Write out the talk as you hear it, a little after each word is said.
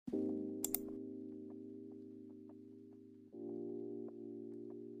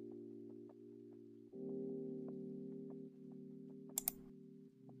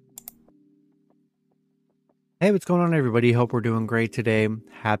Hey, what's going on, everybody? Hope we're doing great today.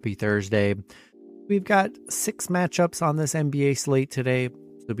 Happy Thursday. We've got 6 matchups on this NBA slate today,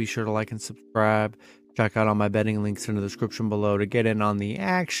 so be sure to like and subscribe. Check out all my betting links in the description below to get in on the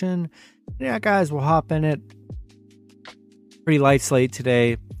action. Yeah, guys, we'll hop in it. Pretty light slate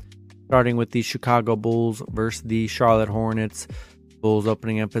today, starting with the Chicago Bulls versus the Charlotte Hornets. Bulls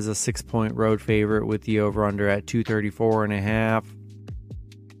opening up as a 6-point road favorite with the over-under at 234.5.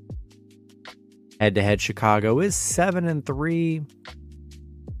 Head-to-head, Chicago is 7-3.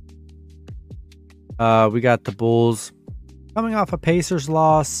 We got the Bulls coming off a Pacers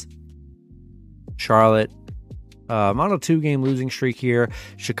loss. Charlotte on a 2-game losing streak here.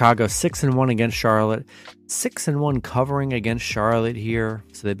 Chicago 6-1 against Charlotte. 6-1 covering against Charlotte here.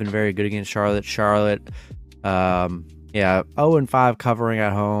 So they've been very good against Charlotte. 0-5 covering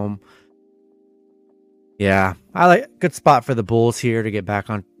at home. Yeah, I like good spot for the Bulls here to get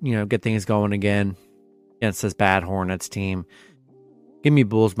back on, get things going again against this bad Hornets team. Give me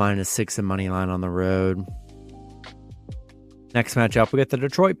Bulls -6 and money line on the road. Next matchup, we got the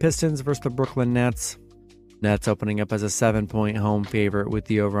Detroit Pistons versus the Brooklyn Nets. Nets opening up as a 7-point home favorite with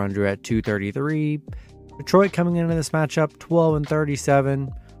the over-under at 233. Detroit coming into this matchup 12-37.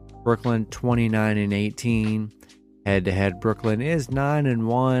 Brooklyn 29-18. Head-to-head, Brooklyn is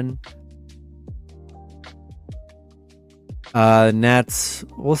 9-1. Nets,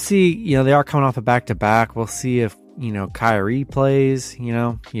 we'll see. They are coming off a back-to-back. We'll see if, Kyrie plays.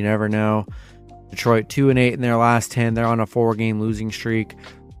 You never know. Detroit 2-8 in their last 10. They're on a 4-game losing streak.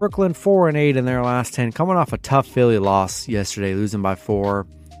 Brooklyn 4-8 in their last 10. Coming off a tough Philly loss yesterday, losing by 4.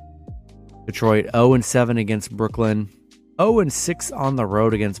 Detroit 0-7 against Brooklyn. 0-6 on the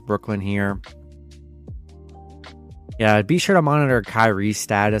road against Brooklyn here. Yeah, be sure to monitor Kyrie's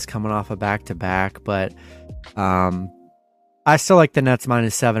status coming off a back-to-back, but I still like the Nets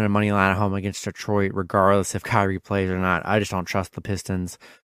 -7 and money line at home against Detroit, regardless if Kyrie plays or not. I just don't trust the Pistons.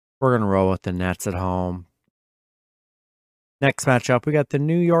 We're going to roll with the Nets at home. Next matchup, we got the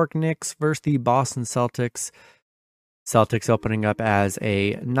New York Knicks versus the Boston Celtics. Celtics opening up as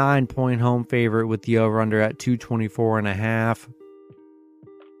a 9-point home favorite with the over-under at 224.5.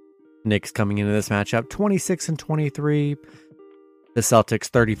 Knicks coming into this matchup 26-23. The Celtics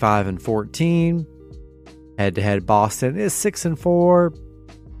 35-14. Head-to-head, Boston is 6-4.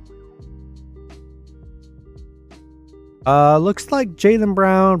 Looks like Jaylen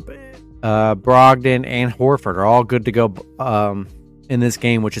Brown, Brogdon, and Horford are all good to go in this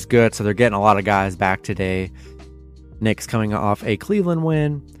game, which is good. So they're getting a lot of guys back today. Knicks coming off a Cleveland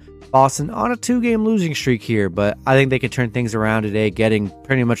win. Boston on a 2-game losing streak here, but I think they can turn things around today, getting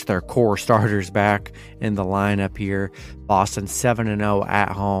pretty much their core starters back in the lineup here. Boston 7-0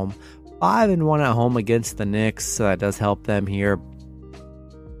 at home. 5-1 at home against the Knicks, so that does help them here.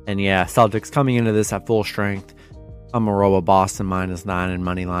 And yeah, Celtics coming into this at full strength. I'm going to roll a Boston -9 and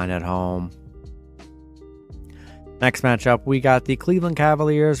money line at home. Next matchup, we got the Cleveland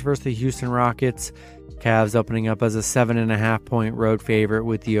Cavaliers versus the Houston Rockets. Cavs opening up as a 7.5-point road favorite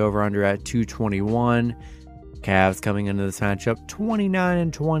with the over-under at 221. Cavs coming into this matchup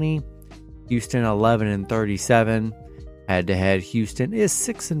 29-20. Houston 11-37. Head-to-head, Houston is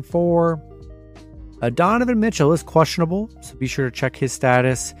 6-4. Donovan Mitchell is questionable, so be sure to check his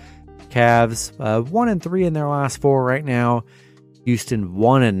status. Cavs 1-3 in their last 4 right now. Houston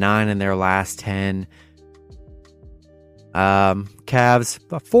 1-9 in their last 10. Cavs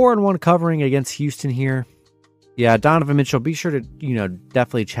 4-1 covering against Houston here. Yeah, Donovan Mitchell, be sure to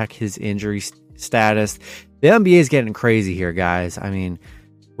definitely check his injury status. The NBA is getting crazy here, guys. I mean,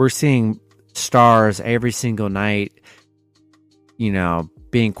 we're seeing stars every single night,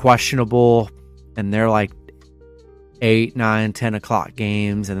 being questionable, and they're like 8, 9, 10 o'clock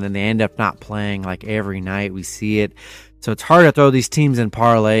games, and then they end up not playing like every night. We see it. So it's hard to throw these teams in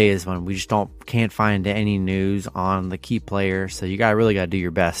parlays when we just can't find any news on the key players. So you really got to do your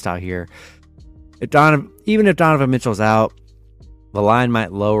best out here. Even if Donovan Mitchell's out, the line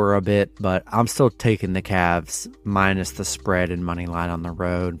might lower a bit, but I'm still taking the Cavs minus the spread and money line on the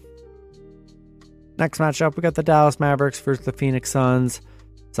road. Next matchup, we got the Dallas Mavericks versus the Phoenix Suns.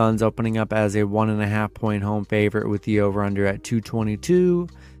 Suns opening up as a 1.5-point home favorite with the over-under at 222.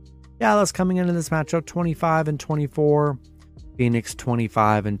 Dallas coming into this matchup 25-24. Phoenix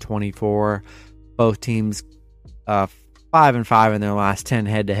 25-24. Both teams 5-5 in their last 10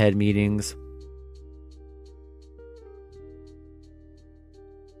 head-to-head meetings.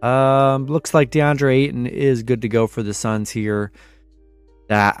 Looks like DeAndre Ayton is good to go for the Suns here.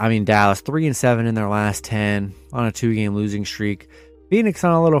 Dallas 3-7 in their last 10 on a 2-game losing streak. Phoenix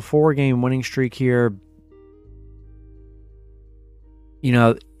on a little 4-game winning streak here.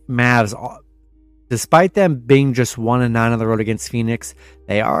 Mavs despite them being just 1-9 on the road against Phoenix,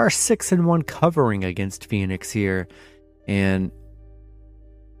 they are 6-1 covering against Phoenix here. And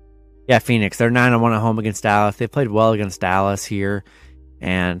yeah, Phoenix, they're 9-1 at home against Dallas. They played well against Dallas here.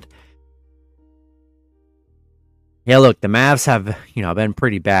 And yeah, look, the Mavs have, been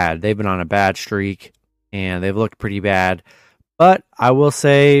pretty bad. They've been on a bad streak and they've looked pretty bad. But I will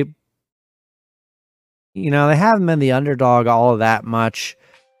say, they haven't been the underdog all of that much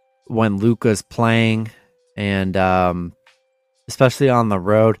when Luka's playing, and especially on the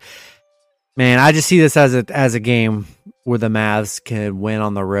road. Man, I just see this as a game where the Mavs can win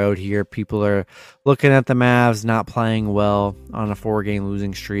on the road here. People are looking at the Mavs not playing well on a 4-game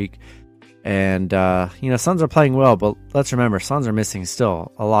losing streak. And, Suns are playing well, but let's remember, Suns are missing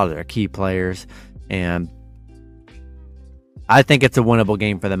still a lot of their key players. And I think it's a winnable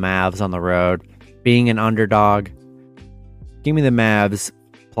game for the Mavs on the road. Being an underdog, give me the Mavs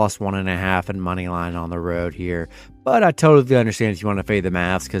plus 1.5 and money line on the road here. But I totally understand if you want to fade the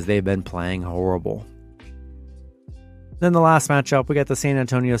Mavs because they've been playing horrible. Then the last matchup, we got the San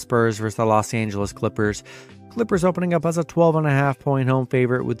Antonio Spurs versus the Los Angeles Clippers. Clippers opening up as a 12.5 point home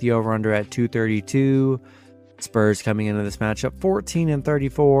favorite with the over-under at 232. Spurs coming into this matchup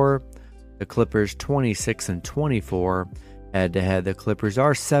 14-34. The Clippers 26-24. Head-to-head, the Clippers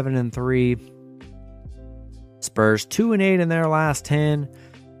are 7-3. Spurs 2-8 in their last 10.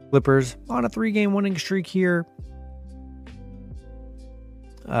 Clippers on a 3-game winning streak here.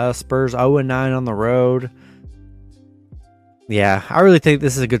 Spurs 0-9 on the road. Yeah, I really think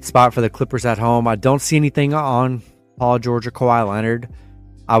this is a good spot for the Clippers at home. I don't see anything on Paul George or Kawhi Leonard.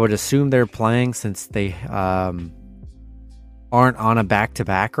 I would assume they're playing since they aren't on a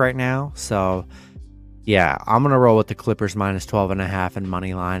back-to-back right now. So, yeah, I'm going to roll with the Clippers minus 12.5 and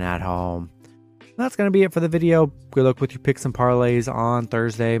money line at home. That's going to be it for the video. Good luck with your picks and parlays on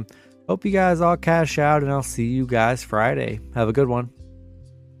Thursday. Hope you guys all cash out, and I'll see you guys Friday. Have a good one.